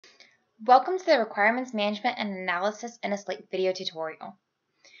Welcome to the Requirements Management and Analysis Innoslate video tutorial.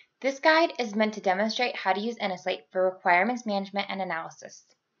 This guide is meant to demonstrate how to use Innoslate for requirements management and analysis.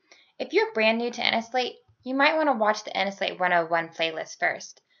 If you're brand new to Innoslate, you might want to watch the Innoslate 101 playlist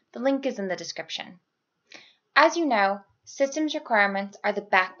first. The link is in the description. As you know, systems requirements are the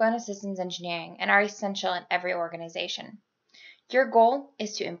backbone of systems engineering and are essential in every organization. Your goal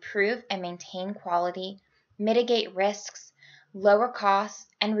is to improve and maintain quality, mitigate risks, lower costs,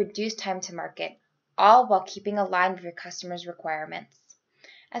 and reduce time to market, all while keeping aligned with your customers' requirements.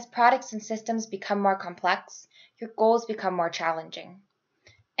 As products and systems become more complex, your goals become more challenging.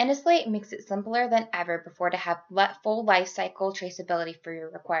 Innoslate makes it simpler than ever before to have full lifecycle traceability for your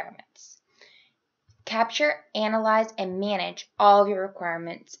requirements. Capture, analyze, and manage all of your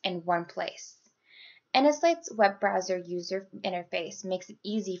requirements in one place. Innoslate's web browser user interface makes it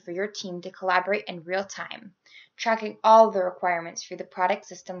easy for your team to collaborate in real time, tracking all of the requirements for the product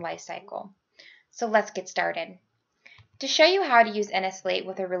system lifecycle. So let's get started. To show you how to use Innoslate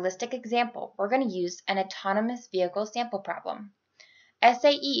with a realistic example, we're going to use an autonomous vehicle sample problem.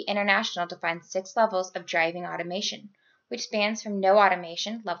 SAE International defines 6 levels of driving automation, which spans from no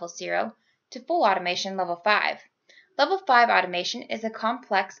automation, level 0, to full automation, level 5. Level 5 automation is a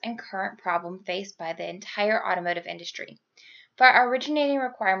complex and current problem faced by the entire automotive industry. For our originating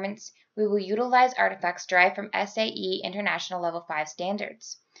requirements, we will utilize artifacts derived from SAE International Level 5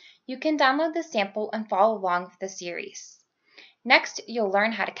 standards. You can download the sample and follow along with the series. Next, you'll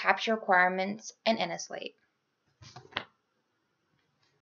learn how to capture requirements in Innoslate.